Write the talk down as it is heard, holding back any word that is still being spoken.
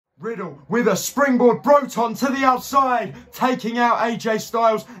Riddle with a springboard Broton to the outside, taking out AJ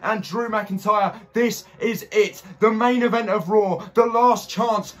Styles and Drew McIntyre. This is it. The main event of Raw. The last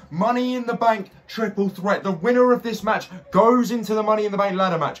chance. Money in the Bank triple threat. The winner of this match goes into the Money in the Bank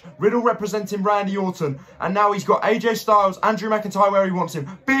ladder match. Riddle representing Randy Orton. And now he's got AJ Styles and Drew McIntyre where he wants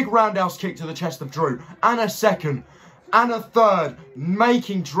him. Big roundhouse kick to the chest of Drew. And a second. And a third,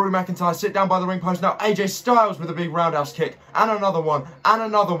 making Drew McIntyre sit down by the ring post. Now AJ Styles with a big roundhouse kick. And another one. And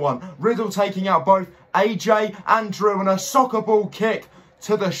another one. Riddle taking out both AJ and Drew. And a soccer ball kick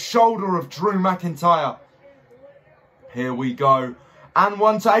to the shoulder of Drew McIntyre. Here we go. And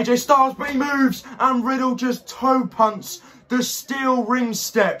one to AJ Styles, but he moves. And Riddle just toe punts the steel ring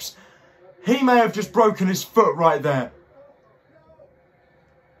steps. He may have just broken his foot right there.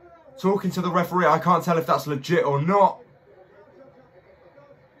 Talking to the referee, I can't tell if that's legit or not.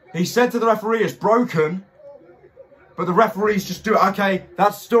 He said to the referee it's broken, but the referee's just do it. Okay,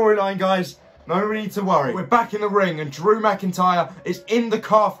 that's storyline, guys. No need to worry. We're back in the ring, and Drew McIntyre is in the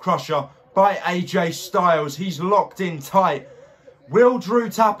calf crusher by AJ Styles. He's locked in tight. Will Drew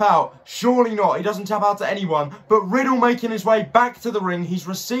tap out? Surely not. He doesn't tap out to anyone. But Riddle making his way back to the ring. He's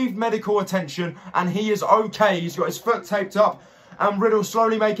received medical attention, and he is okay. He's got his foot taped up. And Riddle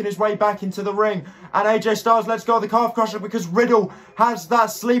slowly making his way back into the ring. And AJ Styles lets go of the calf crusher because Riddle has that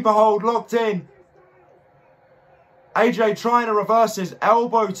sleeper hold locked in. AJ trying to reverse his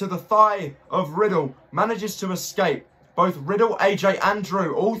elbow to the thigh of Riddle. Manages to escape. Both Riddle, AJ and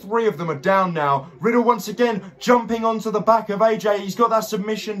Drew, all three of them are down now. Riddle once again jumping onto the back of AJ. He's got that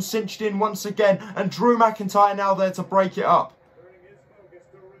submission cinched in once again. And Drew McIntyre now there to break it up.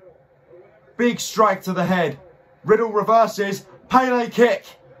 Big strike to the head. Riddle reverses. Pele kick,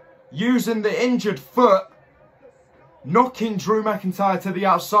 using the injured foot, knocking Drew McIntyre to the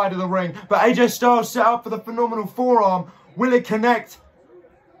outside of the ring. But AJ Styles set up for the phenomenal forearm. Will it connect?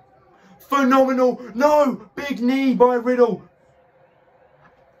 Phenomenal. No. Big knee by Riddle.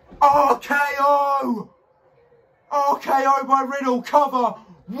 RKO. RKO by Riddle. Cover.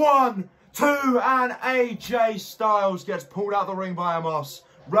 1, 2, and AJ Styles gets pulled out the ring by Amos.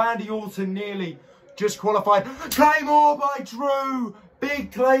 Randy Orton nearly just qualified. Claymore by Drew.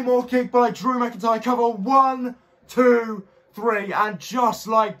 Big Claymore kick by Drew McIntyre. Cover 1, 2, 3. And just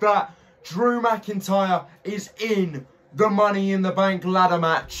like that, Drew McIntyre is in the Money in the Bank ladder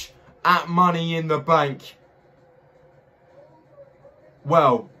match at Money in the Bank.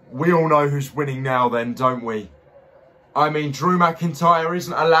 Well, we all know who's winning now then, don't we? I mean, Drew McIntyre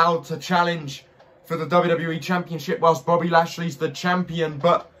isn't allowed to challenge for the WWE Championship whilst Bobby Lashley's the champion,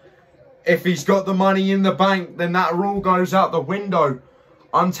 but if he's got the Money in the Bank, then that rule goes out the window.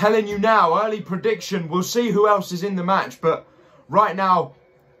 I'm telling you now, early prediction, we'll see who else is in the match. But right now,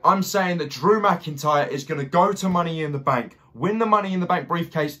 I'm saying that Drew McIntyre is going to go to Money in the Bank, win the Money in the Bank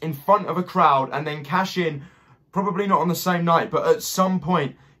briefcase in front of a crowd, and then cash in, probably not on the same night, but at some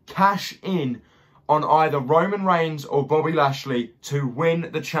point, cash in on either Roman Reigns or Bobby Lashley to win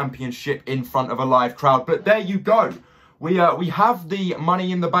the championship in front of a live crowd. But there you go. We have the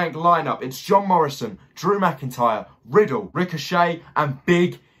Money in the Bank lineup. It's John Morrison, Drew McIntyre, Riddle, Ricochet, and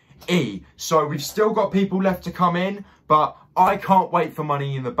Big E. So we've still got people left to come in, but I can't wait for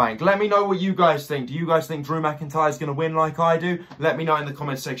Money in the Bank. Let me know what you guys think. Do you guys think Drew McIntyre is going to win like I do? Let me know in the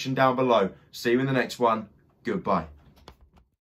comment section down below. See you in the next one. Goodbye.